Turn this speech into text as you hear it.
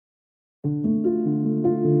And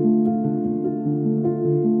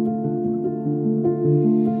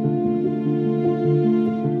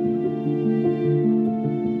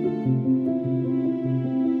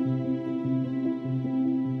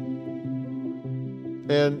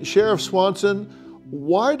Sheriff Swanson,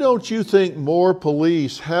 why don't you think more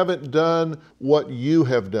police haven't done what you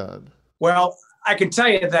have done? Well, I can tell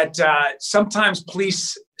you that sometimes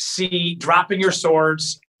police see dropping your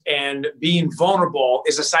swords and being vulnerable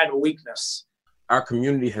is a sign of weakness. Our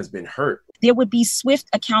community has been hurt. There would be swift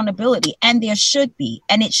accountability, and there should be.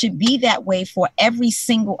 And it should be that way for every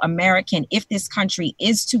single American if this country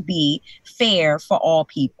is to be fair for all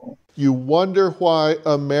people. You wonder why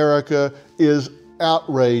America is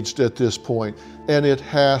outraged at this point, and it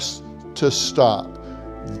has to stop.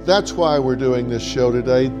 That's why we're doing this show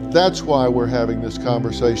today. That's why we're having this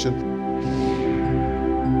conversation.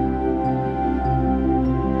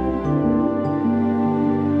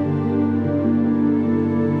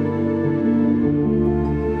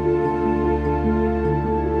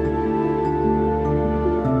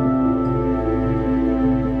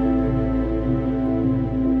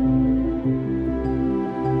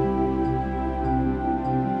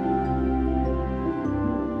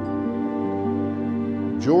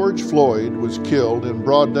 George Floyd was killed in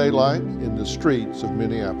broad daylight in the streets of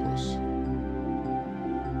Minneapolis.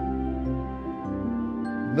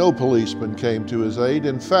 No policeman came to his aid.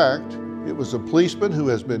 In fact, it was a policeman who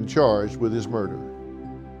has been charged with his murder.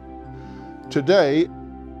 Today,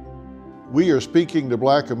 we are speaking to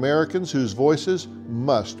Black Americans whose voices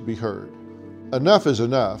must be heard. Enough is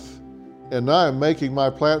enough, and I am making my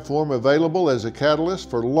platform available as a catalyst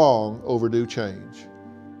for long overdue change.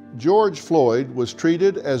 George Floyd was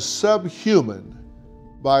treated as subhuman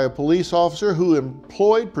by a police officer who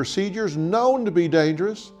employed procedures known to be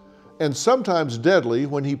dangerous and sometimes deadly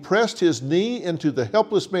when he pressed his knee into the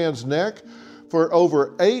helpless man's neck for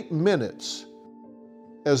over 8 minutes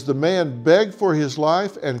as the man begged for his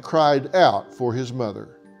life and cried out for his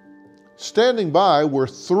mother. Standing by were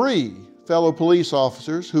 3 fellow police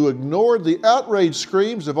officers who ignored the outraged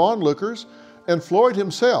screams of onlookers and Floyd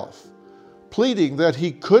himself, pleading that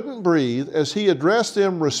he couldn't breathe as he addressed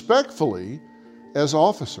them respectfully as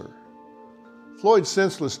officer. Floyd's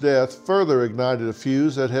senseless death further ignited a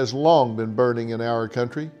fuse that has long been burning in our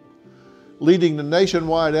country, leading to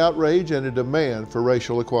nationwide outrage and a demand for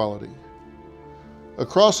racial equality.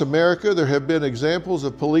 Across America, there have been examples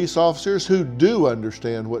of police officers who do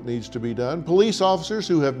understand what needs to be done, police officers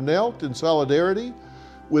who have knelt in solidarity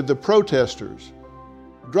with the protesters,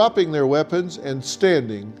 dropping their weapons and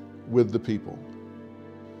standing with the people.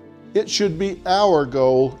 It should be our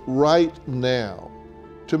goal right now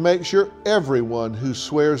to make sure everyone who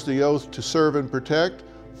swears the oath to serve and protect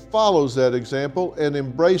follows that example and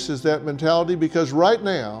embraces that mentality, because right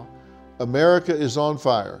now, America is on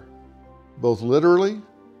fire, both literally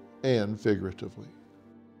and figuratively.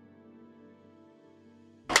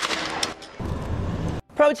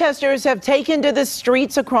 Protesters have taken to the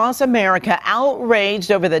streets across America,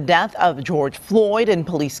 outraged over the death of George Floyd in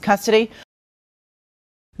police custody.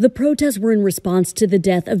 The protests were in response to the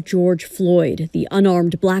death of George Floyd, the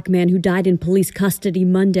unarmed Black man who died in police custody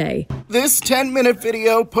Monday. This 10-minute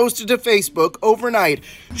video posted to Facebook overnight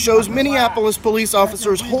shows Minneapolis police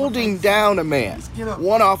officers holding down a man.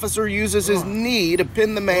 One officer uses his knee to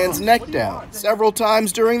pin the man's neck down. Several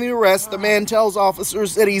times during the arrest, the man tells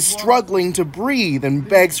officers that he's struggling to breathe and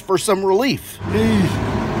begs for some relief. Please.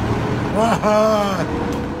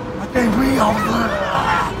 I can't breathe, officer.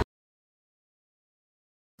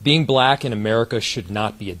 Being Black in America should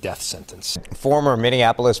not be a death sentence. Former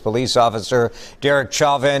Minneapolis police officer Derek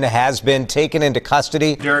Chauvin has been taken into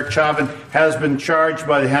custody. Derek Chauvin has been charged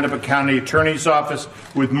by the Hennepin County Attorney's Office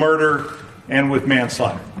with murder and with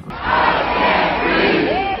manslaughter.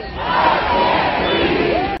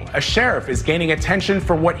 A sheriff is gaining attention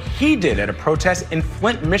for what he did at a protest in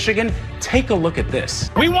Flint, Michigan. Take a look at this.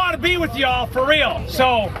 We want to be with y'all for real.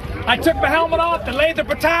 So I took my helmet off and laid the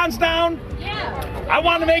batons down. I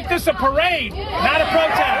want to make this a parade, not a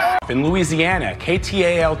protest. In Louisiana,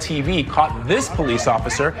 KTAL TV caught this police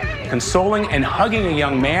officer consoling and hugging a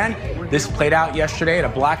young man. This played out yesterday at a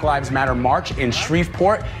Black Lives Matter march in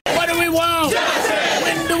Shreveport. What do we want? Justice!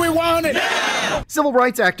 When do we want it? Now! Civil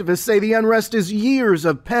rights activists say the unrest is years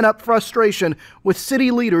of pent-up frustration with city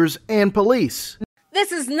leaders and police.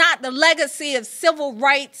 This is not the legacy of civil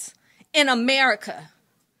rights in America.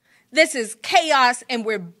 This is chaos, and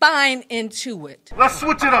we're buying into it. Let's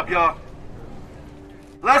switch it up, y'all.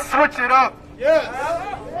 Let's switch it up. Yes.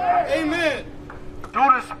 Amen. Do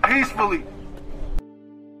this peacefully.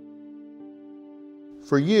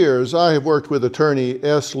 For years, I have worked with attorney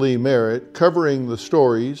S. Lee Merritt, covering the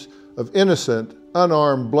stories of innocent,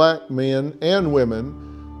 unarmed black men and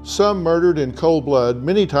women, some murdered in cold blood,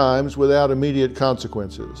 many times without immediate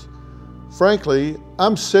consequences. Frankly,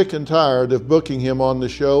 I'm sick and tired of booking him on the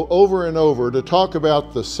show over and over to talk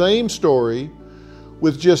about the same story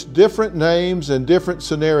with just different names and different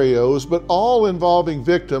scenarios, but all involving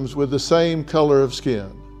victims with the same color of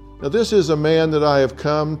skin. Now, this is a man that I have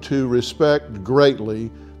come to respect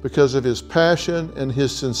greatly because of his passion and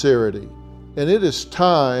his sincerity. And it is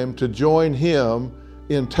time to join him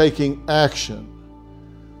in taking action.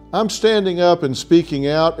 I'm standing up and speaking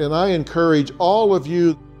out, and I encourage all of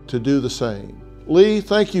you to do the same. Lee,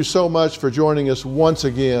 thank you so much for joining us once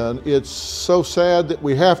again. It's so sad that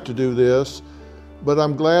we have to do this, but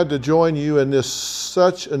I'm glad to join you in this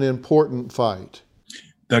such an important fight.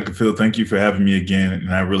 Dr. Phil, thank you for having me again,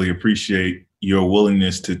 and I really appreciate your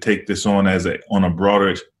willingness to take this on on a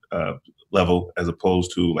broader level as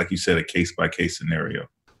opposed to, like you said, a case-by-case scenario.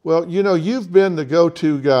 Well, you know, you've been the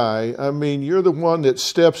go-to guy. I mean, you're the one that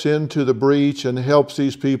steps into the breach and helps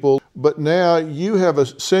these people. But now you have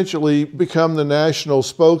essentially become the national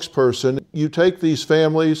spokesperson. You take these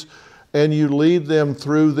families and you lead them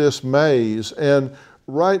through this maze. And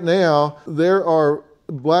right now, there are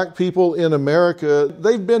black people in America.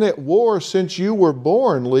 They've been at war since you were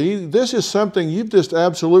born, Lee. This is something you've just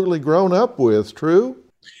absolutely grown up with, true?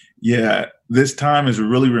 Yeah, this time is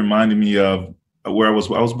really reminding me of where I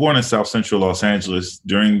was born in South Central Los Angeles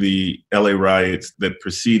during the LA riots that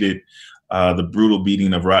preceded the brutal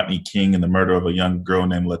beating of Rodney King and the murder of a young girl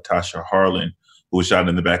named Latasha Harlan, who was shot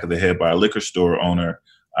in the back of the head by a liquor store owner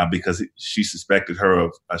because she suspected her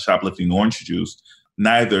of shoplifting orange juice.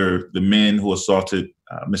 Neither the men who assaulted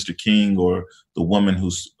Mr. King or the woman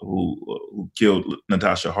who killed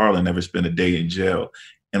Latasha Harlan ever spent a day in jail.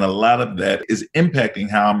 And a lot of that is impacting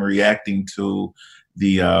how I'm reacting to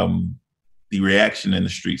the reaction in the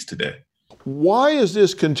streets today. Why is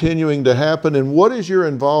this continuing to happen, and what is your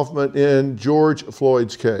involvement in George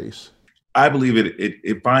Floyd's case? I believe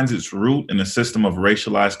it finds its root in a system of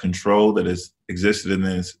racialized control that has existed in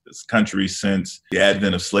this country since the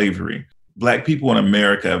advent of slavery. Black people in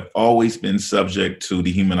America have always been subject to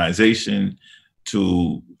dehumanization,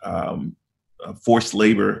 to forced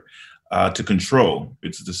labor, to control.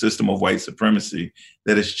 It's the system of white supremacy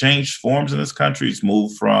that has changed forms in this country. It's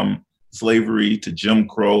moved from slavery to Jim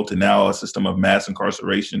Crow to now a system of mass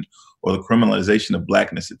incarceration or the criminalization of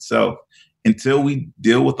blackness itself. Until we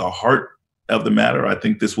deal with the heart of the matter, I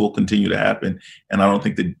think this will continue to happen. And I don't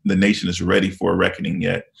think that the nation is ready for a reckoning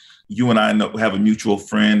yet. You and I have a mutual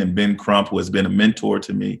friend in Ben Crump, who has been a mentor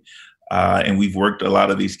to me. And we've worked a lot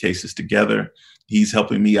of these cases together. He's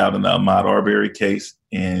helping me out in the Ahmaud Arbery case,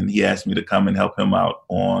 and he asked me to come and help him out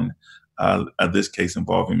on this case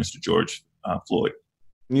involving Mr. George Floyd.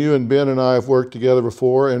 You and Ben and I have worked together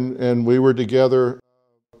before, and we were together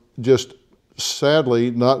just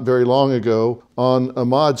sadly not very long ago on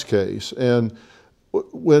Ahmaud's case. And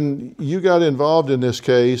when you got involved in this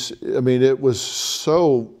case, I mean, it was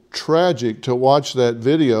so tragic to watch that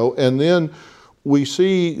video. And then we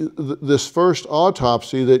see this first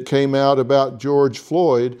autopsy that came out about George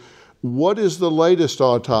Floyd. What is the latest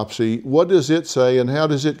autopsy? What does it say, and how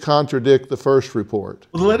does it contradict the first report?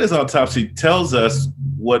 Well, the latest autopsy tells us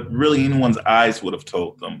what really anyone's eyes would have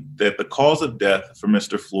told them, that the cause of death for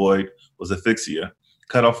Mr. Floyd was asphyxia,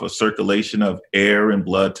 cut off of circulation of air and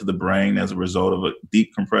blood to the brain as a result of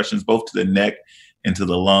deep compressions, both to the neck and to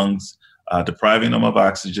the lungs, depriving him of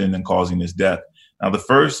oxygen and causing his death. Now, the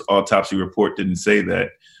first autopsy report didn't say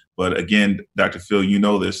that. But again, Dr. Phil, you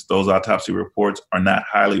know this, those autopsy reports are not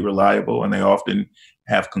highly reliable, and they often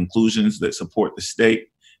have conclusions that support the state,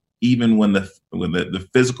 even when the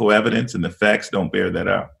physical evidence and the facts don't bear that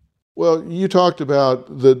out. Well, you talked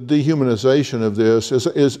about the dehumanization of this.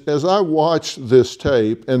 As I watched this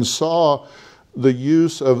tape and saw the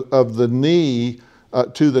use of the knee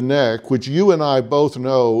to the neck, which you and I both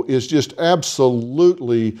know is just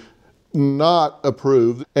absolutely not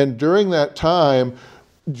approved. And during that time,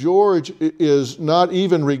 George is not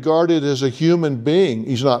even regarded as a human being.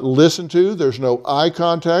 He's not listened to. There's no eye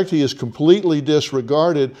contact. He is completely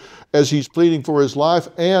disregarded as he's pleading for his life,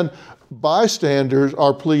 and bystanders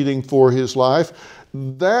are pleading for his life.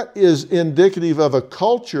 That is indicative of a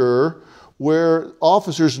culture where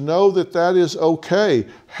officers know that that is okay.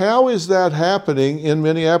 How is that happening in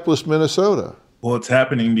Minneapolis, Minnesota? Well, it's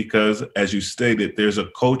happening because, as you stated, there's a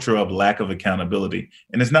culture of lack of accountability.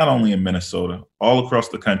 And it's not only in Minnesota, all across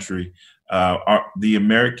the country. The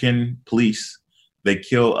American police, they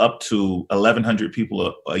kill up to 1,100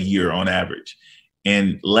 people a year on average.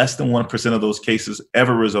 and less than 1% of those cases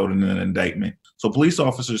ever resulted in an indictment. So police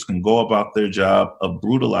officers can go about their job of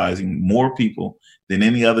brutalizing more people than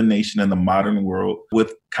any other nation in the modern world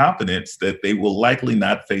with confidence that they will likely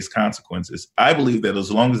not face consequences. I believe that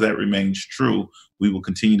as long as that remains true, we will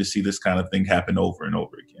continue to see this kind of thing happen over and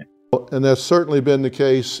over again. And that's certainly been the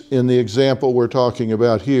case in the example we're talking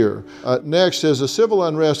about here. Next, as the civil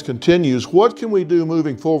unrest continues, what can we do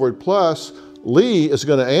moving forward? Plus, Lee is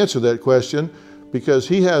going to answer that question because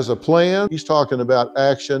he has a plan. He's talking about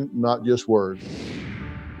action, not just words.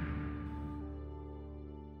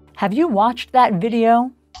 Have you watched that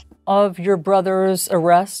video of your brother's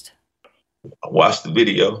arrest? I watched the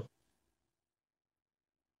video.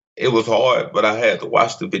 It was hard, but I had to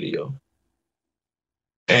watch the video.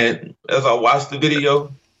 And as I watched the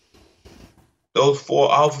video, those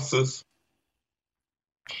 4 officers,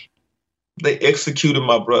 they executed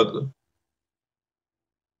my brother.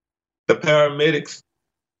 The paramedics,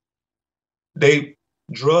 they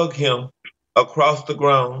drug him across the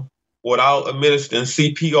ground without administering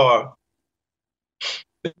CPR.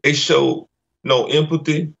 They showed no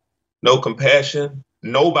empathy, no compassion.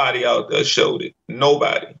 Nobody out there showed it.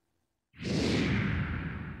 Nobody.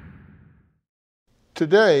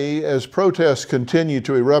 Today, as protests continue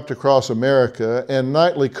to erupt across America and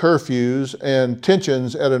nightly curfews and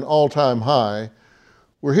tensions at an all-time high,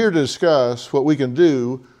 we're here to discuss what we can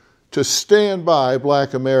do to stand by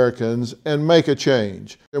Black Americans and make a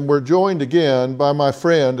change. And we're joined again by my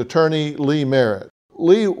friend, Attorney Lee Merritt.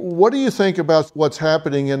 Lee, what do you think about what's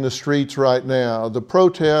happening in the streets right now? The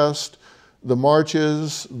protest, the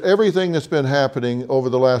marches, everything that's been happening over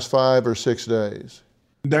the last 5 or 6 days?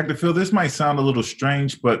 Dr. Phil, this might sound a little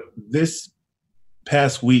strange, but this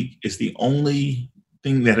past week is the only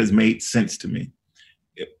thing that has made sense to me.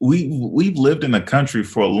 We've lived in a country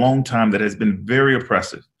for a long time that has been very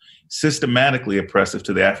oppressive, systematically oppressive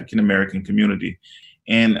to the African-American community,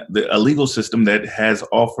 and a legal system that has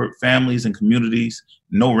offered families and communities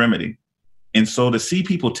no remedy. And so to see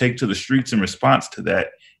people take to the streets in response to that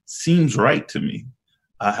seems right to me.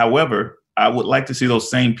 However, I would like to see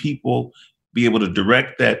those same people be able to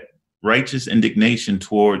direct that righteous indignation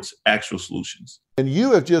towards actual solutions. And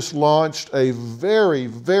you have just launched a very,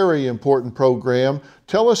 very important program.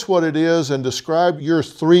 Tell us what it is and describe your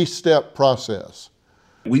 3-step process.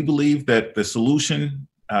 We believe that the solution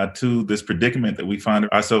to this predicament that we find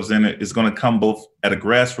ourselves in is going to come both at a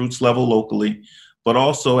grassroots level locally, but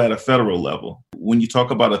also at a federal level. When you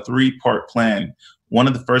talk about a 3-part plan, one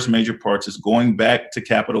of the first major parts is going back to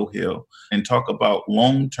Capitol Hill and talk about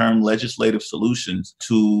long-term legislative solutions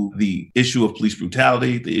to the issue of police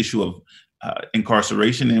brutality, the issue of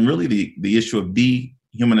incarceration, and really the issue of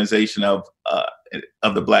dehumanization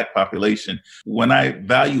of the Black population. When I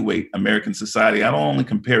evaluate American society, I don't only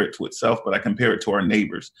compare it to itself, but I compare it to our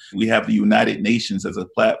neighbors. We have the United Nations as a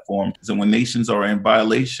platform. And when nations are in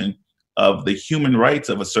violation of the human rights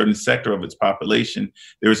of a certain sector of its population,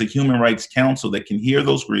 there is a Human Rights Council that can hear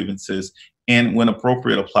those grievances and, when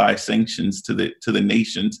appropriate, apply sanctions to the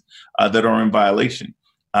nations that are in violation.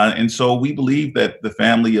 And so we believe that the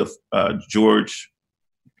family of George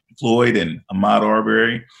Floyd and Ahmaud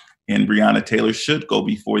Arbery and Breonna Taylor should go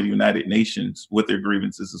before the United Nations with their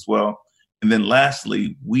grievances as well. And then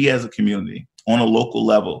lastly, we as a community on a local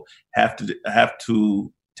level have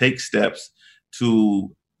to take steps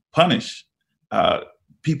to punish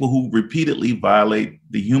people who repeatedly violate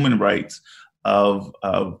the human rights of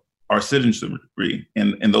our citizenry.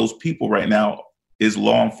 And those people right now is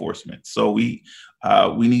law enforcement. So we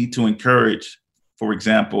need to encourage, for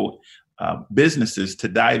example, businesses to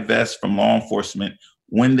divest from law enforcement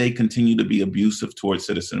when they continue to be abusive towards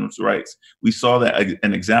citizens' rights. We saw that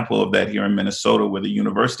an example of that here in Minnesota, where the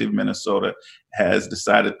University of Minnesota has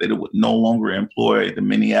decided that it would no longer employ the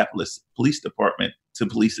Minneapolis Police Department to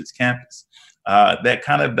police its campus. That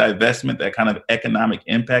kind of divestment, that kind of economic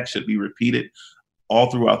impact should be repeated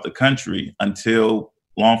all throughout the country until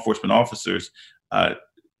law enforcement officers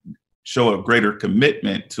show a greater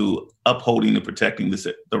commitment to upholding and protecting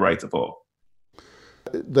the rights of all.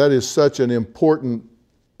 That is such an important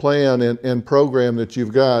plan and program that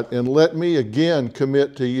you've got. And let me again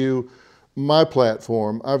commit to you my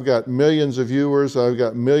platform. I've got millions of viewers. I've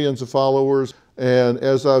got millions of followers. And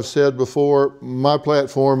as I've said before, my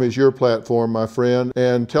platform is your platform, my friend.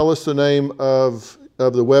 And tell us the name of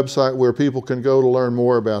the website where people can go to learn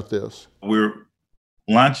more about this. We're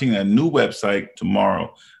launching a new website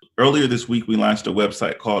tomorrow. Earlier this week, we launched a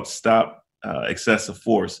website called Stop Excessive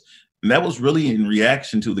Force. And that was really in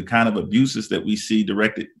reaction to the kind of abuses that we see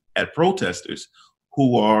directed at protesters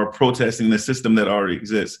who are protesting the system that already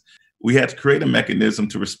exists. We had to create a mechanism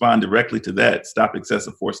to respond directly to that,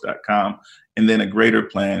 stopexcessiveforce.com, and then a greater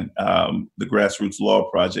plan, the Grassroots Law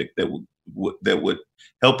Project, that would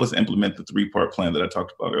help us implement the 3-part plan that I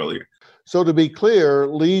talked about earlier. So to be clear,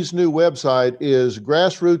 Lee's new website is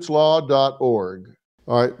grassrootslaw.org.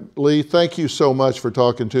 All right, Lee, thank you so much for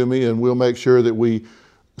talking to me, and we'll make sure that we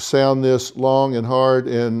sound this long and hard.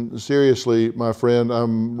 And seriously, my friend,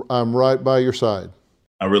 I'm right by your side.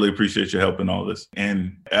 I really appreciate your help in all this.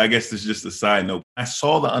 And I guess this is just a side note. I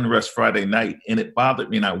saw the unrest Friday night, and it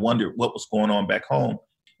bothered me, and I wondered what was going on back home.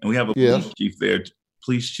 And we have a police chief there,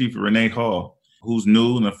 Police Chief Renee Hall, who's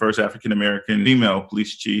new and the first African-American female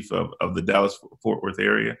police chief of the Dallas-Fort Worth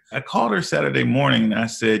area. I called her Saturday morning, and I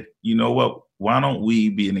said, you know what? Why don't we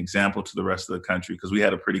be an example to the rest of the country? Because we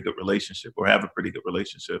had a pretty good relationship, or have a pretty good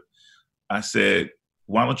relationship. I said,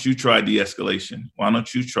 why don't you try de-escalation? Why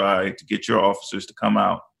don't you try to get your officers to come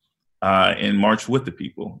out and march with the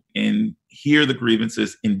people and hear the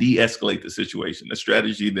grievances and de-escalate the situation, the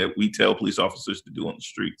strategy that we tell police officers to do on the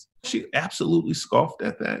streets? She absolutely scoffed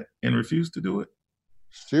at that and refused to do it.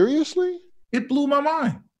 Seriously? It blew my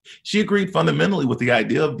mind. She agreed fundamentally with the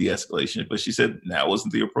idea of de-escalation, but she said now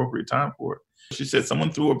wasn't the appropriate time for it. She said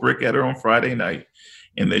someone threw a brick at her on Friday night,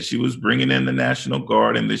 and that she was bringing in the National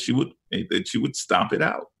Guard, and that she would stomp it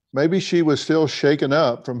out. Maybe she was still shaken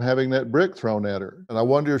up from having that brick thrown at her. And I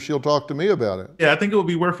wonder if she'll talk to me about it. Yeah, I think it would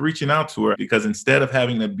be worth reaching out to her, because instead of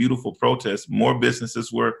having a beautiful protest, more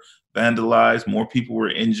businesses were vandalized, more people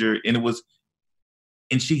were injured,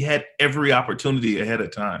 and she had every opportunity ahead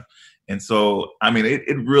of time. And so, I mean,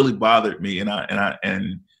 it really bothered me. And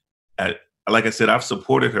like I said, I've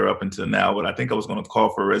supported her up until now, but I think I was going to call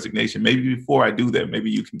for a resignation. Maybe before I do that,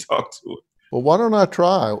 maybe you can talk to her. Well, why don't I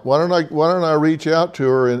try? Why don't I reach out to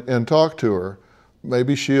her and talk to her?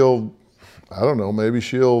 Maybe she'll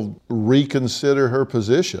reconsider her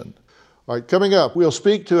position. All right, coming up, we'll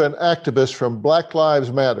speak to an activist from Black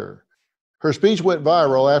Lives Matter. Her speech went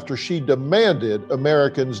viral after she demanded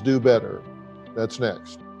Americans do better. That's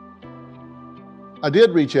next. I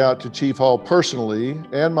did reach out to Chief Hall personally,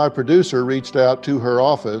 and my producer reached out to her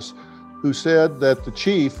office, who said that the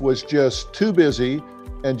chief was just too busy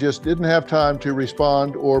and just didn't have time to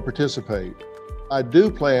respond or participate. I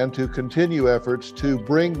do plan to continue efforts to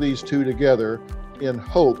bring these two together in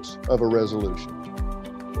hopes of a resolution.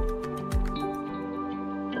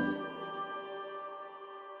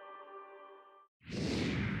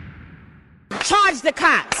 Charge the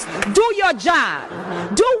cops. Do your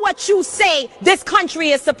job. Do what you say this country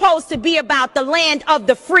is supposed to be about, the land of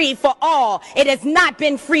the free for all. It has not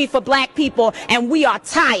been free for black people, and we are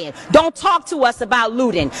tired. Don't talk to us about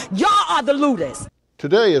looting. Y'all are the looters.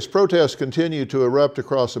 Today, as protests continue to erupt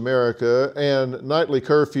across America and nightly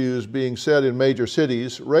curfews being set in major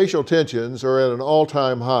cities, racial tensions are at an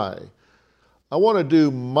all-time high. I want to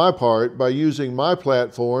do my part by using my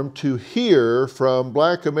platform to hear from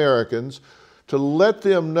Black Americans, to let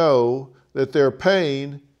them know that their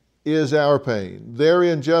pain is our pain. Their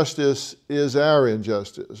injustice is our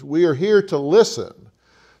injustice. We are here to listen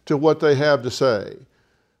to what they have to say.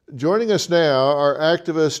 Joining us now are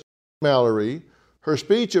activist Mallory. Her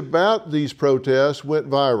speech about these protests went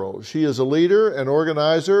viral. She is a leader and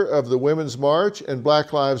organizer of the Women's March and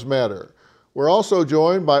Black Lives Matter. We're also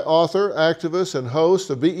joined by author, activist, and host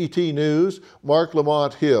of BET News, Marc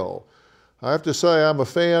Lamont Hill. I have to say I'm a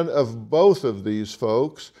fan of both of these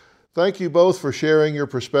folks. Thank you both for sharing your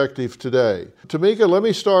perspective today. Tamika, let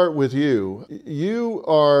me start with you. You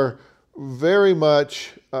are very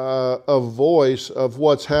much a voice of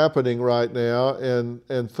what's happening right now, and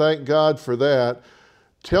thank God for that.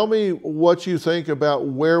 Tell me what you think about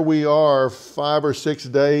where we are 5 or 6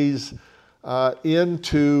 days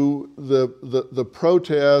into the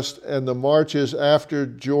protest and the marches after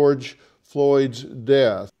George Floyd's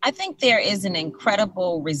death. I think there is an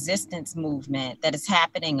incredible resistance movement that is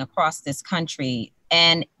happening across this country,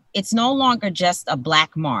 and it's no longer just a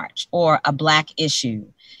Black march or a Black issue.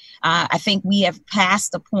 I think we have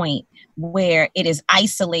passed the point where it is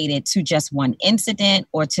isolated to just one incident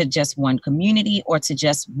or to just one community or to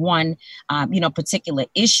just one, particular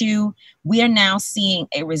issue. We are now seeing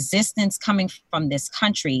a resistance coming from this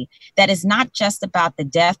country that is not just about the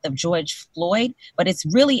death of George Floyd, but it's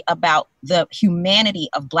really about the humanity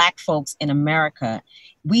of Black folks in America.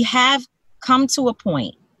 We have come to a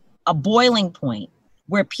point, a boiling point,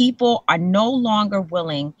 where people are no longer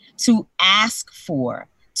willing to ask for,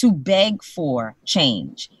 to beg for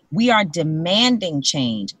change. We are demanding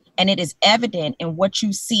change, and it is evident in what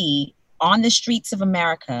you see on the streets of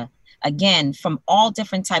America, again, from all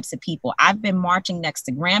different types of people. I've been marching next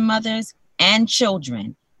to grandmothers and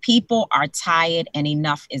children People are tired and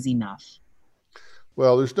enough is enough.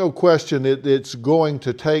 Well, there's no question it's going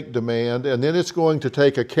to take demand, and then it's going to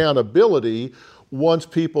take accountability once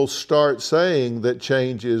people start saying that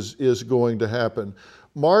change is going to happen.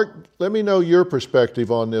 Mark, let me know your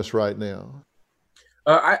perspective on this right now.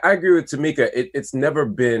 I agree with Tamika. It's never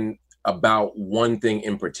been about one thing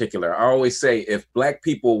in particular. I always say if Black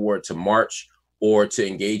people were to march or to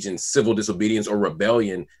engage in civil disobedience or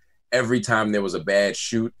rebellion every time there was a bad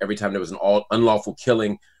shoot, every time there was an unlawful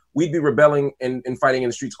killing, we'd be rebelling and fighting in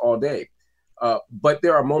the streets all day. But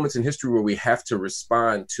there are moments in history where we have to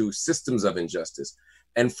respond to systems of injustice.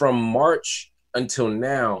 And from March until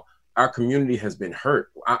now, our community has been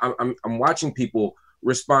hurt. I'm watching people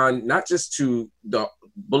respond not just to the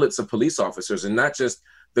bullets of police officers and not just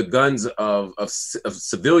the guns of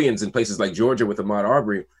civilians in places like Georgia with Ahmaud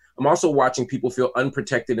Arbery. I'm also watching people feel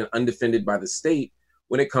unprotected and undefended by the state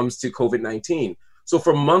when it comes to COVID-19. So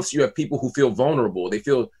for months, you have people who feel vulnerable. They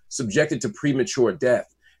feel subjected to premature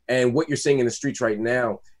death. And what you're seeing in the streets right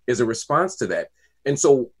now is a response to that. And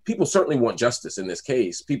so people certainly want justice in this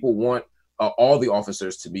case. People want all the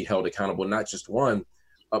officers to be held accountable, not just one.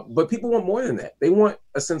 But people want more than that. They want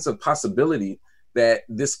a sense of possibility that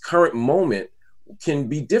this current moment can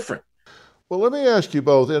be different. Well, let me ask you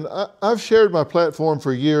both, and I've shared my platform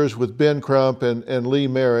for years with Ben Crump and Lee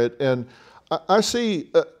Merritt, and I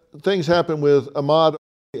see things happen with Ahmaud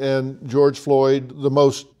and George Floyd, the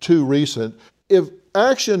most two recent. If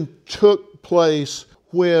action took place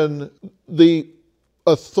when the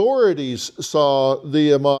authorities saw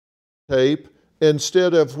the Ahmaud tape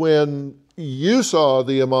instead of when you saw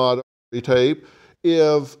the Ahmaud tape,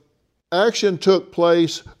 if action took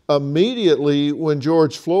place immediately when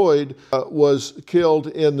George Floyd was killed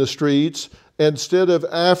in the streets, instead of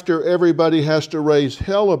after everybody has to raise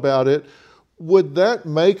hell about it, would that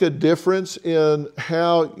make a difference in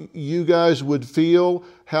how you guys would feel,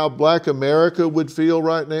 how Black America would feel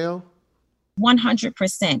right now?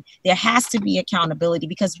 100%. There has to be accountability,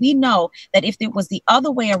 because we know that if it was the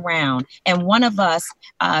other way around and one of us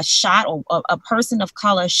shot, or a person of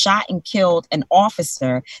color shot and killed an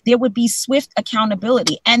officer, there would be swift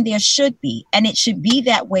accountability, and there should be. And it should be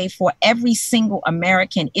that way for every single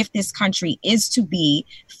American if this country is to be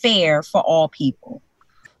fair for all people.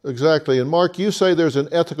 Exactly. And Mark, you say there's an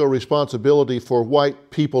ethical responsibility for white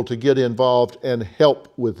people to get involved and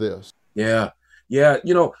help with this. Yeah. You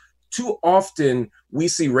know, too often we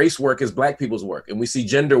see race work as Black people's work, and we see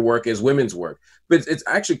gender work as women's work. But it's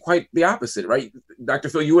actually quite the opposite, right? Dr.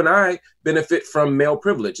 Phil, you and I benefit from male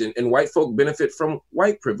privilege, and white folk benefit from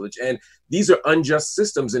white privilege. And these are unjust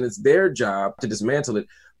systems, and it's their job to dismantle it.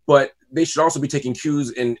 But they should also be taking cues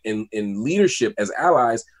in leadership as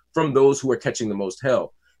allies from those who are catching the most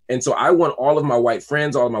hell. And so I want all of my white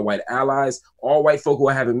friends, all of my white allies, all white folk who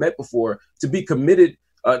I haven't met before to be committed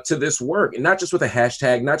to this work, and not just with a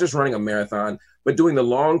hashtag, not just running a marathon, but doing the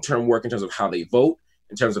long-term work in terms of how they vote,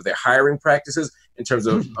 in terms of their hiring practices, in terms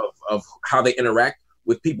of how they interact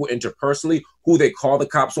with people interpersonally, who they call the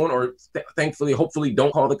cops on, or thankfully, hopefully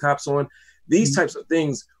don't call the cops on. These types of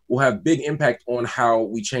things will have big impact on how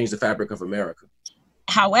we change the fabric of America.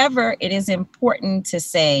 However, it is important to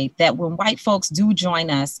say that when white folks do join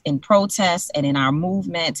us in protests and in our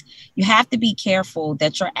movement, you have to be careful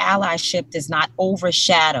that your allyship does not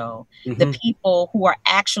overshadow the people who are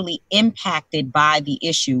actually impacted by the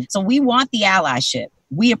issue. So we want the allyship.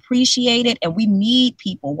 We appreciate it, and we need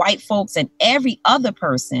people, white folks and every other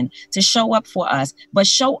person, to show up for us, but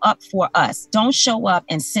show up for us. Don't show up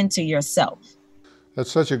and center yourself. That's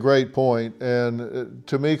such a great point. And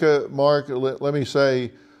Tamika, Mark, let me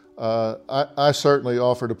say, I certainly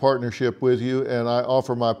offered a partnership with you, and I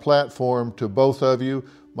offer my platform to both of you.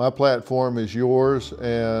 My platform is yours,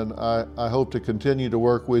 and I hope to continue to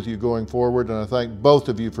work with you going forward. And I thank both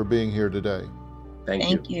of you for being here today.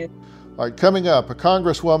 Thank you. All right, coming up, a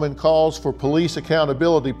Congresswoman calls for police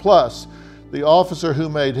accountability, plus the officer who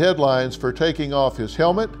made headlines for taking off his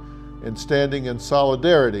helmet and standing in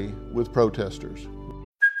solidarity with protesters.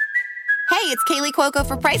 Hey, it's Kaylee Cuoco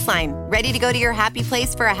for Priceline. Ready to go to your happy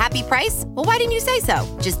place for a happy price? Well, why didn't you say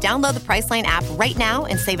so? Just download the Priceline app right now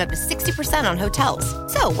and save up to 60% on hotels.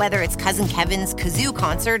 So whether it's Cousin Kevin's Kazoo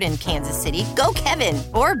Concert in Kansas City, go Kevin,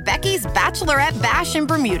 or Becky's Bachelorette Bash in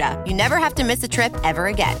Bermuda, you never have to miss a trip ever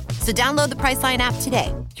again. So download the Priceline app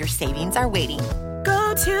today. Your savings are waiting.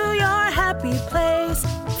 Go to your happy place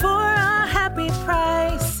for a happy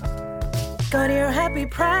price. Go to your happy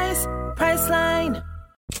price,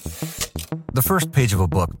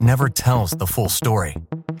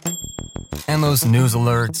 And those news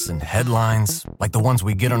alerts and headlines, like the ones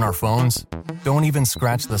we get on our phones, don't even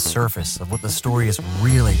scratch the surface of what the story is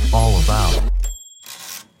really all about.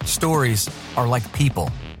 Stories are like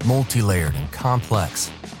people, multi-layered and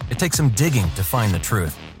complex. It takes some digging to find the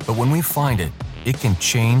truth, but when we find it, it can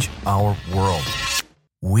change our world.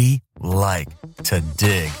 We like to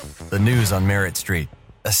dig. The news on Merritt Street.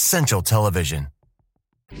 Essential television.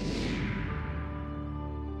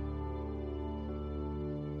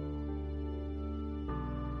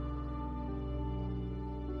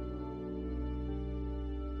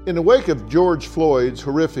 In the wake of George Floyd's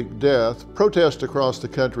horrific death, protests across the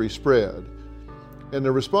country spread, and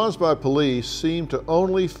the response by police seemed to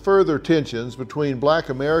only further tensions between Black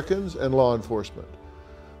Americans and law enforcement.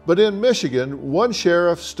 But in Michigan, one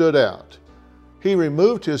sheriff stood out. He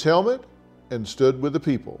removed his helmet and stood with the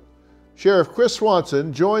people. Sheriff Chris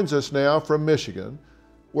Swanson joins us now from Michigan.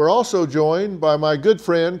 We're also joined by my good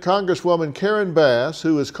friend, Congresswoman Karen Bass,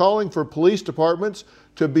 who is calling for police departments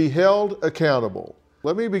to be held accountable.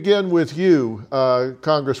 Let me begin with you,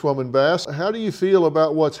 Congresswoman Bass. How do you feel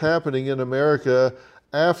about what's happening in America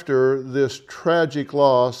after this tragic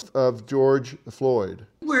loss of George Floyd?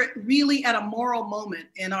 We're really at a moral moment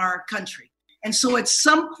in our country. And so at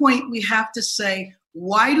some point we have to say,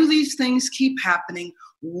 why do these things keep happening?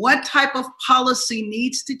 What type of policy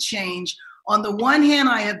needs to change? On the one hand,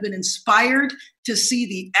 I have been inspired to see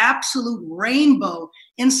the absolute rainbow.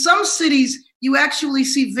 In some cities, you actually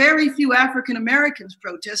see very few African Americans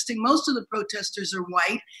protesting. Most of the protesters are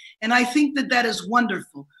white, and I think that that is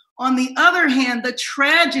wonderful. On the other hand, the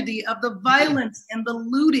tragedy of the violence and the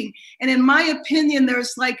looting, and in my opinion,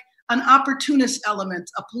 there's like an opportunist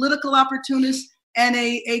element, a political opportunist and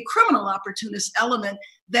a criminal opportunist element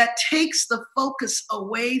that takes the focus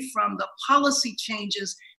away from the policy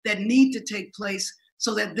changes that need to take place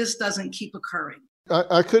so that this doesn't keep occurring.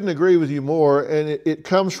 I couldn't agree with you more, and it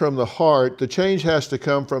comes from the heart. The change has to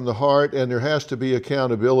come from the heart, and there has to be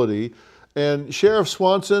accountability. And Sheriff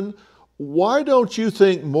Swanson, why don't you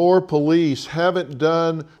think more police haven't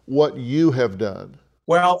done what you have done?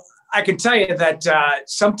 Well, I can tell you that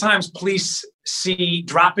sometimes police see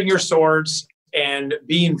dropping your swords and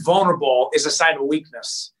being vulnerable is a sign of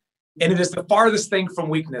weakness. And it is the farthest thing from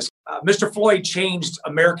weakness. Mr. Floyd changed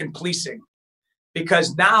American policing,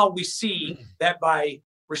 because now we see that by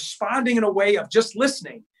responding in a way of just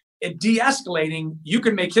listening and de-escalating, you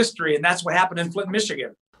can make history. And that's what happened in Flint,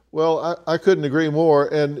 Michigan. Well, I couldn't agree more.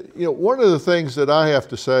 And, you know, one of the things that I have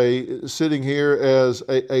to say, sitting here as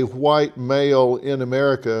a white male in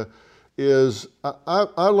America, is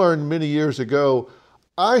I learned many years ago,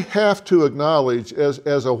 I have to acknowledge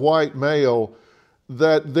as a white male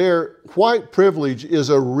that their white privilege is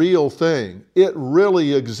a real thing. It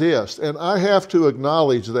really exists, and I have to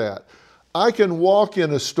acknowledge that. I can walk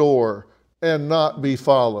in a store and not be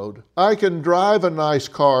followed. I can drive a nice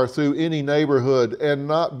car through any neighborhood and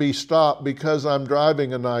not be stopped because I'm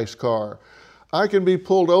driving a nice car. I can be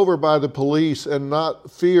pulled over by the police and not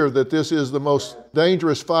fear that this is the most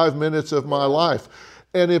dangerous 5 minutes of my life.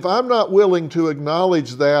 And if I'm not willing to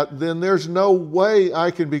acknowledge that, then there's no way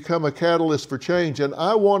I can become a catalyst for change. And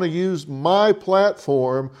I want to use my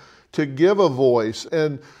platform to give a voice.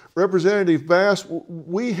 And Representative Bass,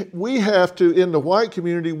 we have to, in the white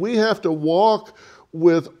community, we have to walk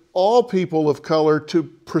with all people of color to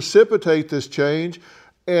precipitate this change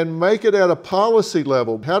and make it at a policy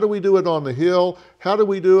level. How do we do it on the Hill? How do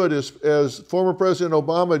we do it, as former President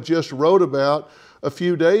Obama just wrote about a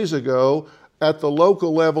few days ago, at the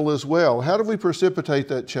local level as well? How do we precipitate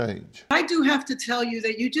that change? I do have to tell you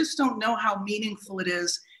that you just don't know how meaningful it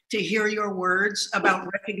is to hear your words about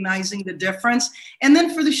recognizing the difference. And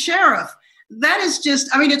then for the sheriff, that is just,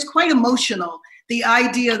 I mean, it's quite emotional, the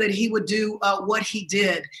idea that he would do what he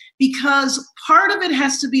did, because part of it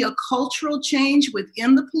has to be a cultural change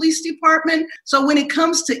within the police department. So when it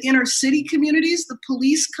comes to inner city communities, the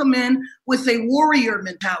police come in with a warrior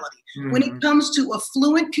mentality. Mm-hmm. When it comes to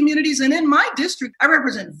affluent communities, and in my district, I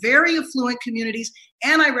represent very affluent communities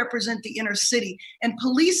and I represent the inner city, and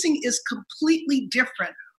policing is completely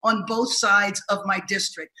different on both sides of my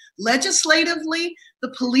district. Legislatively,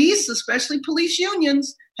 the police, especially police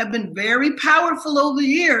unions, have been very powerful over the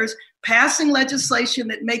years, passing legislation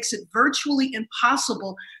that makes it virtually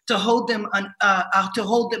impossible to hold them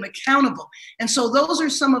accountable. And so those are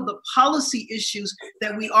some of the policy issues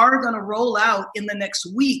that we are going to roll out in the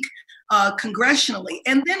next week congressionally.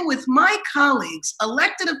 And then with my colleagues,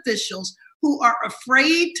 elected officials who are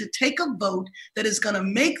afraid to take a vote that is going to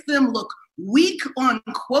make them look weak on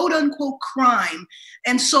quote unquote crime.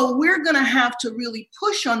 And so we're going to have to really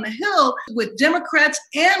push on the Hill with Democrats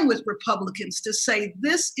and with Republicans to say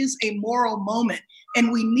this is a moral moment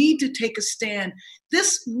and we need to take a stand.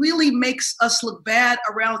 This really makes us look bad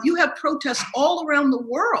around. You have protests all around the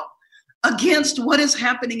world against what is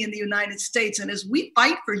happening in the United States. And as we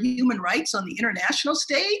fight for human rights on the international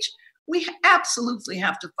stage, we absolutely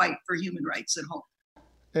have to fight for human rights at home.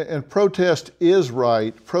 And protest is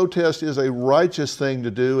right. Protest is a righteous thing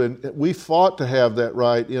to do, and we fought to have that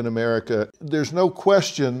right in America. There's no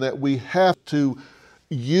question that we have to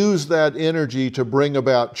use that energy to bring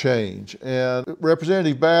about change. And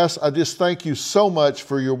Representative Bass, I just thank you so much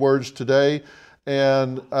for your words today.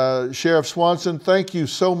 And Sheriff Swanson, thank you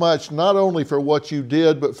so much, not only for what you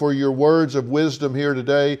did, but for your words of wisdom here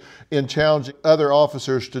today in challenging other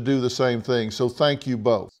officers to do the same thing. So thank you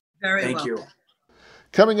both. Thank you.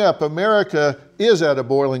 Coming up, America is at a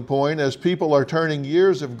boiling point as people are turning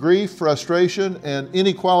years of grief, frustration, and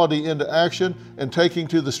inequality into action and taking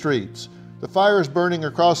to the streets. The fires burning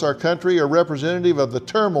across our country are representative of the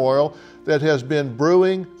turmoil that has been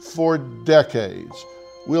brewing for decades.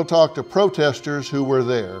 We'll talk to protesters who were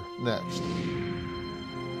there next.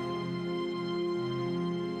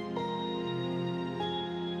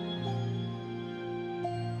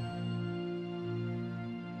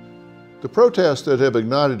 The protests that have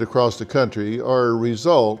ignited across the country are a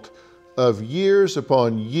result of years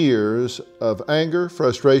upon years of anger,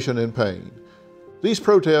 frustration, and pain. These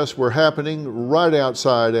protests were happening right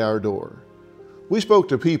outside our door. We spoke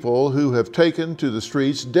to people who have taken to the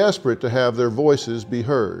streets desperate to have their voices be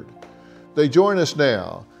heard. They join us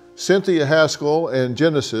now. Cynthia Haskell and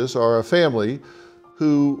Genesis are a family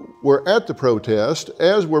who were at the protest,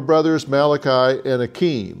 as were brothers Malachi and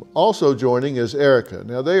Akeem. Also joining is Erica.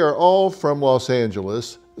 Now, they are all from Los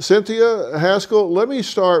Angeles. Cynthia Haskell, let me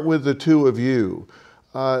start with the two of you.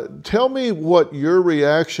 Tell me what your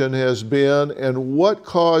reaction has been and what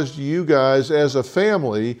caused you guys as a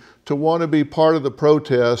family to want to be part of the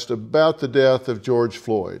protest about the death of George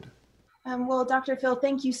Floyd. Well, Dr. Phil,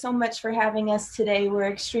 thank you so much for having us today.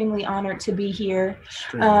 We're extremely honored to be here.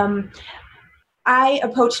 I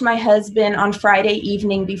approached my husband on Friday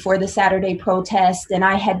evening before the Saturday protest, and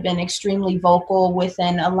I had been extremely vocal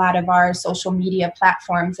within a lot of our social media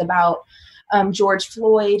platforms about George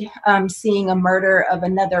Floyd seeing a murder of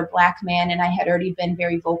another Black man, and I had already been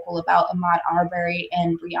very vocal about Ahmaud Arbery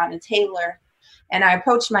and Breonna Taylor. And I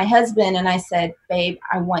approached my husband and I said, babe,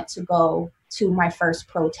 I want to go to my first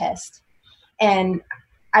protest. And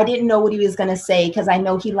I didn't know what he was going to say because I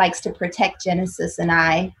know he likes to protect Genesis and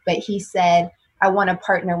I, but he said, I want to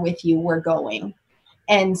partner with you, we're going.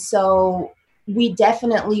 And so we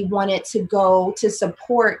definitely wanted to go to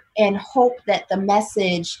support and hope that the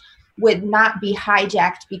message would not be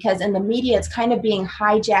hijacked, because in the media, it's kind of being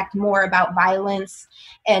hijacked more about violence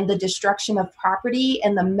and the destruction of property.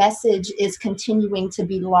 And the message is continuing to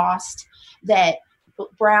be lost that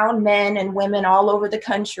brown men and women all over the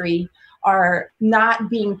country are not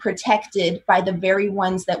being protected by the very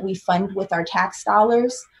ones that we fund with our tax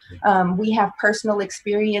dollars. We have personal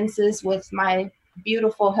experiences with my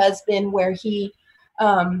beautiful husband where he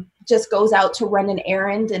just goes out to run an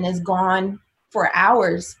errand and is gone for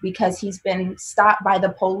hours because he's been stopped by the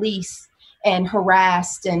police and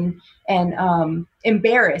harassed and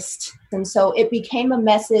embarrassed. And so it became a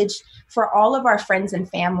message for all of our friends and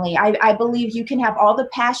family. I believe you can have all the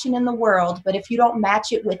passion in the world, but if you don't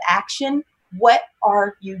match it with action, what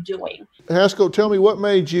are you doing? Haskell, tell me, what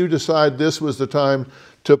made you decide this was the time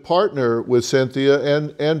to partner with Cynthia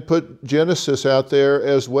and put Genesis out there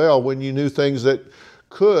as well when you knew things that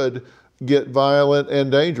could get violent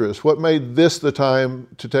and dangerous? What made this the time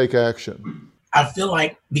to take action? I feel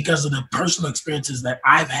like because of the personal experiences that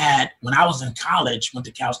I've had when I was in college, went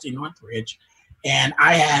to Cal State Northridge, and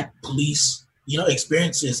I had police,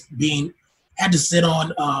 experiences had to sit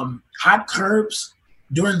on hot curbs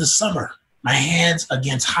during the summer, my hands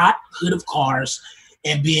against hot hood of cars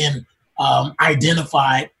and being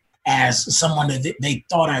identified as someone that they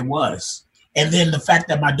thought I was. And then the fact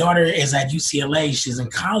that my daughter is at UCLA, she's in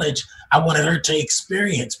college, I wanted her to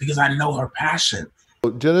experience because I know her passion.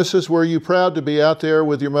 Genesis, were you proud to be out there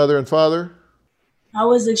with your mother and father? I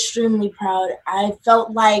was extremely proud. I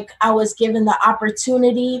felt like I was given the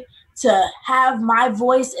opportunity to have my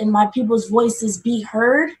voice and my people's voices be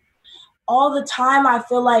heard. All the time, I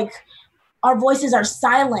feel like our voices are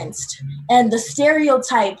silenced, and the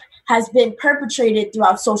stereotype has been perpetrated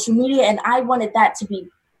throughout social media, and I wanted that to be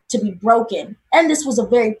to be broken. And this was a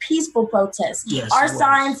very peaceful protest. Yes, our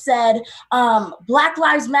sign said, Black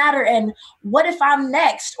Lives Matter and what if I'm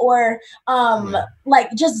next? Or like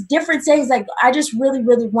just different things. Like I just really,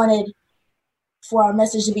 really wanted for our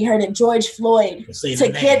message to be heard and George Floyd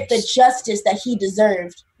to get the justice that he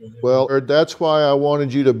deserved. Well, that's why I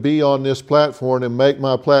wanted you to be on this platform and make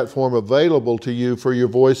my platform available to you for your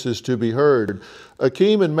voices to be heard.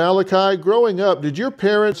 Akeem and Malachi, growing up, did your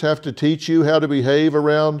parents have to teach you how to behave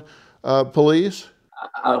around police?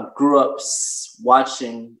 I grew up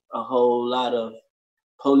watching a whole lot of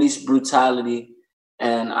police brutality,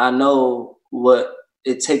 and I know what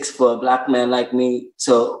it takes for a Black man like me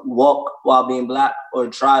to walk while being Black or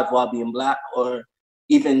drive while being Black or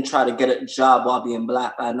even try to get a job while being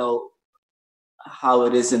Black. I know how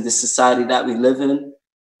it is in the society that we live in.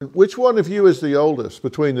 Which one of you is the oldest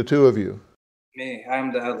between the two of you? Me,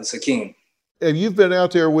 I'm the eldest, Akeem. If you've been out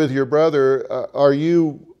there with your brother, are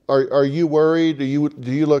you worried? Do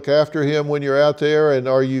you look after him when you're out there, and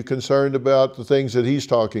are you concerned about the things that he's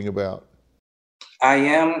talking about? I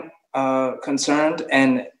am concerned,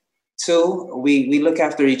 and two, we look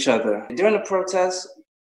after each other. During the protest,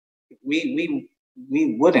 we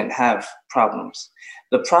wouldn't have problems.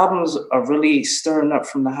 The problems are really stirring up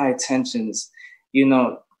from the high tensions. You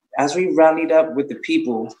know, as we rallied up with the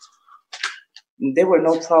people, there were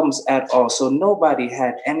no problems at all. So nobody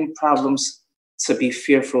had any problems to be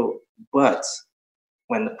fearful. But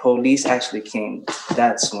when the police actually came,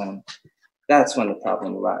 that's when the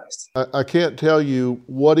problem arose. I can't tell you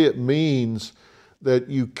what it means that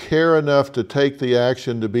you care enough to take the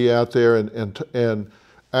action to be out there and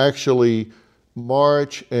actually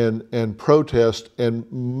march and protest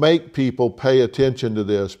and make people pay attention to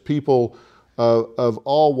this. People of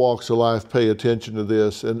all walks of life pay attention to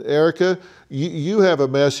this. And Erica, you have a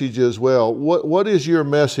message as well. What is your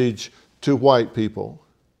message to white people?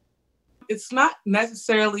 It's not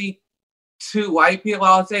necessarily to white people.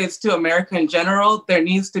 I would say it's to America in general. There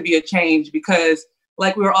needs to be a change because,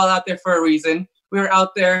 like, we were all out there for a reason. We were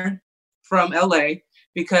out there from LA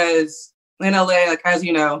because in LA, like, as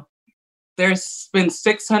you know, there's been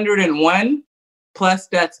 601 plus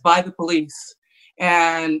deaths by the police.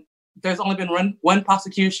 And there's only been one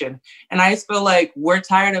prosecution. And I just feel like we're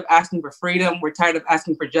tired of asking for freedom. We're tired of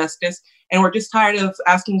asking for justice. And we're just tired of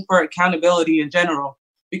asking for accountability in general.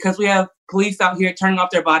 Because we have police out here turning off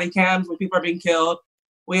their body cams when people are being killed.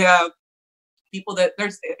 We have people that they're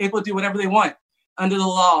able to do whatever they want under the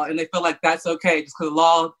law. And they feel like that's okay just because the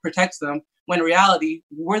law protects them. When in reality,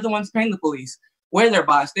 we're the ones paying the police. We're their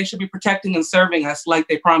boss. They should be protecting and serving us like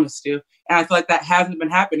they promised to. And I feel like that hasn't been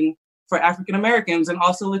happening for African Americans and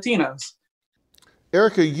also Latinos.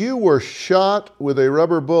 Erica, you were shot with a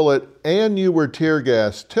rubber bullet and you were tear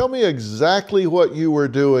gassed. Tell me exactly what you were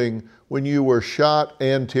doing when you were shot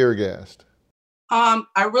and tear gassed.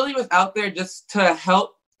 I really was out there just to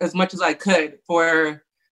help as much as I could for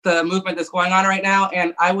the movement that's going on right now.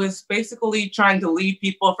 And I was basically trying to lead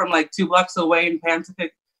people from like 2 blocks away in Pan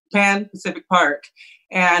Pacific Park.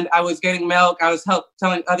 And I was getting milk. I was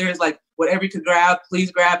telling others, like, whatever you could grab,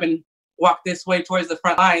 please grab and walk this way towards the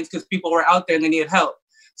front lines because people were out there and they needed help.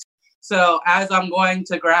 So as I'm going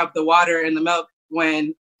to grab the water and the milk,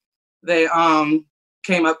 when they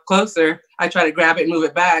came up closer, I tried to grab it and move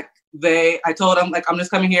it back. I told them, like, I'm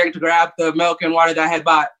just coming here to grab the milk and water that I had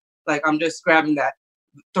bought. Like, I'm just grabbing that.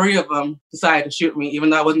 3 of them decided to shoot me, even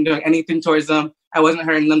though I wasn't doing anything towards them. I wasn't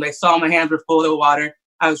hurting them. They saw my hands were full of water.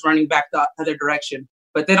 I was running back the other direction.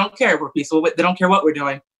 But they don't care. We're peaceful. They don't care what we're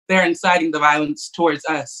doing. They're inciting the violence towards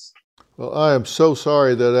us. Well, I am so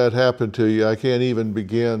sorry that happened to you. I can't even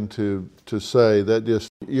begin to say that. Just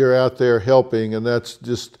you're out there helping, and that's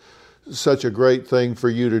just such a great thing for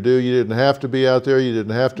you to do. You didn't have to be out there. You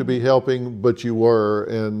didn't have to be helping, but you were,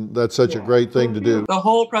 and that's such a great thing to do. The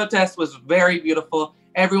whole protest was very beautiful.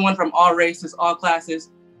 Everyone from all races, all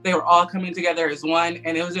classes, they were all coming together as one,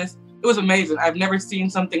 and it was amazing. I've never seen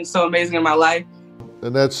something so amazing in my life.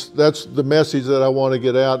 And that's the message that I want to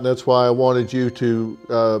get out, and that's why I wanted you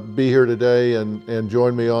to be here today and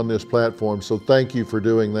join me on this platform. So thank you for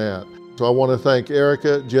doing that. So I want to thank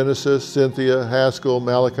Erica, Genesis, Cynthia, Haskell,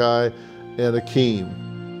 Malachi, and Akeem.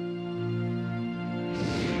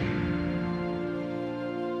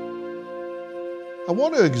 I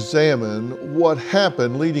want to examine what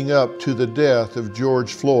happened leading up to the death of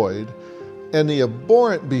George Floyd and the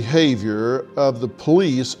abhorrent behavior of the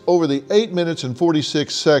police over the 8 minutes and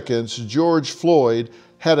 46 seconds George Floyd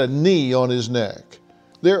had a knee on his neck.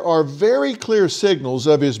 There are very clear signals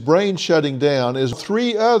of his brain shutting down as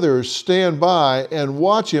 3 others stand by and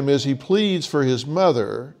watch him as he pleads for his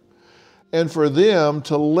mother and for them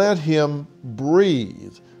to let him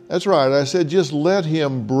breathe. That's right. I said, just let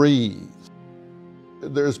him breathe.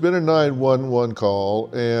 There's been a 911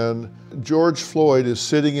 call, and George Floyd is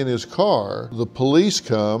sitting in his car. The police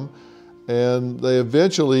come, and they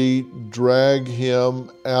eventually drag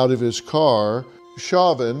him out of his car.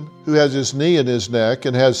 Chauvin, who has his knee in his neck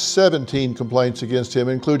and has 17 complaints against him,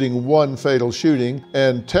 including 1 fatal shooting,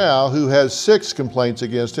 and Tao, who has 6 complaints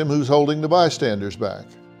against him, who's holding the bystanders back.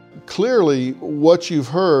 Clearly, what you've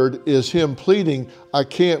heard is him pleading, I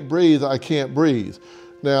can't breathe, I can't breathe.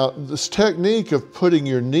 Now, this technique of putting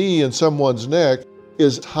your knee in someone's neck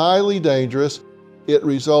is highly dangerous. It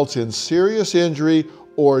results in serious injury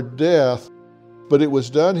or death, but it was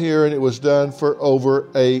done here, and it was done for over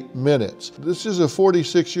 8 minutes. This is a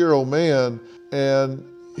 46-year-old man, and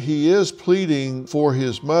he is pleading for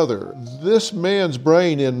his mother. This man's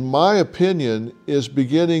brain, in my opinion, is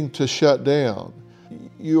beginning to shut down.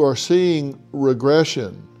 You are seeing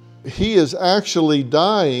regression. He is actually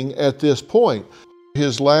dying at this point.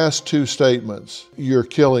 His last 2 statements, you're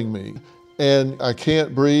killing me, and I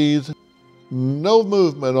can't breathe. No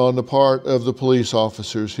movement on the part of the police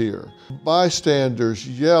officers here. Bystanders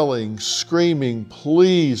yelling, screaming,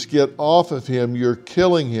 please get off of him, you're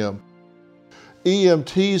killing him.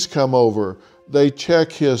 EMTs come over, they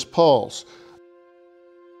check his pulse.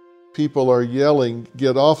 People are yelling,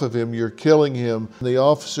 get off of him, you're killing him. The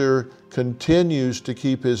officer continues to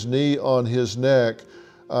keep his knee on his neck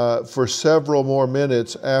for several more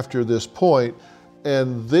minutes after this point.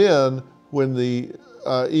 And then when the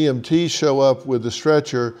EMTs show up with the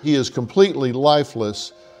stretcher, he is completely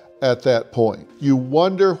lifeless at that point. You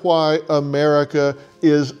wonder why America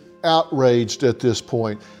is outraged at this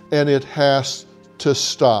point, and it has to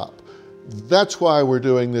stop. That's why we're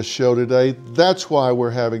doing this show today. That's why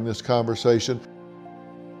we're having this conversation.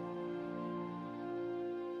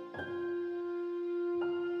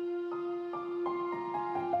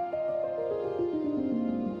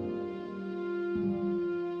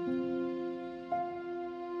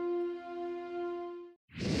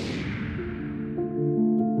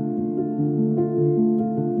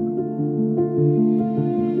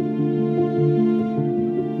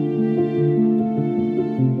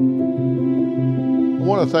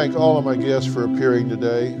 I want to thank all of my guests for appearing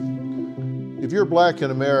today. If you're Black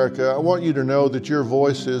in America, I want you to know that your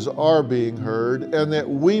voices are being heard and that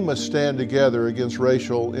we must stand together against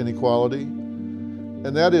racial inequality.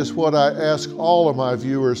 And that is what I ask all of my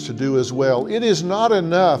viewers to do as well. It is not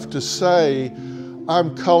enough to say,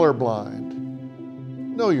 I'm colorblind.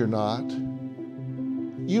 No, you're not.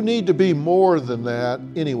 You need to be more than that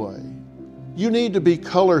anyway. You need to be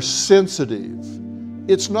color sensitive.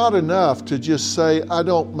 It's not enough to just say, I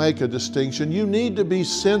don't make a distinction. You need to be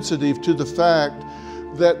sensitive to the fact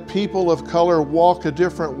that people of color walk a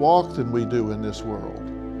different walk than we do in this world.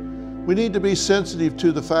 We need to be sensitive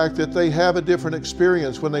to the fact that they have a different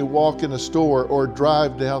experience when they walk in a store or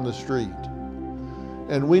drive down the street.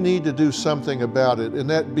 And we need to do something about it. And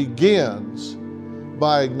that begins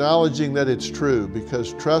by acknowledging that it's true,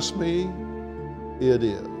 because trust me, it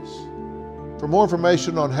is. For more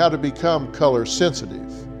information on how to become color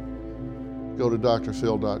sensitive, go to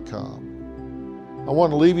drphil.com. I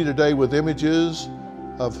want to leave you today with images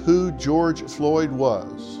of who George Floyd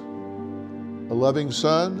was: a loving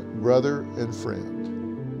son, brother, and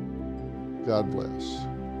friend. God bless.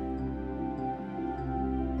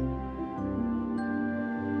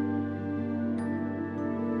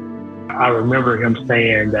 I remember him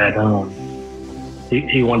saying that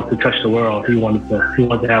he wanted to touch the world. He wanted to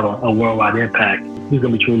have a worldwide impact. He's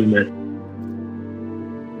going to be truly missed.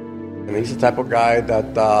 And he's the type of guy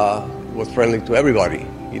that was friendly to everybody.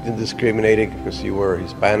 He didn't discriminate because you were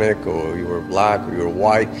Hispanic or you were Black or you were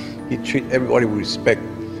white. He treated everybody with respect.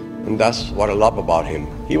 And that's what I love about him.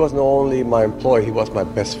 He was not only my employee, he was my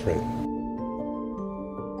best friend.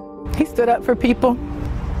 He stood up for people.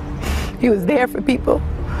 He was there for people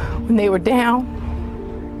when they were down.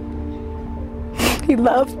 He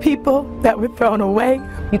loved people that were thrown away.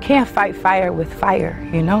 You can't fight fire with fire,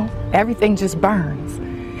 you know? Everything just burns.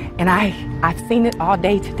 And I've seen it all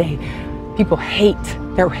day today. People hate.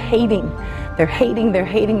 They're hating. They're hating. They're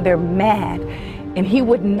hating. They're mad. And he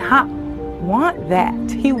would not want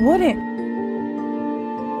that. He wouldn't.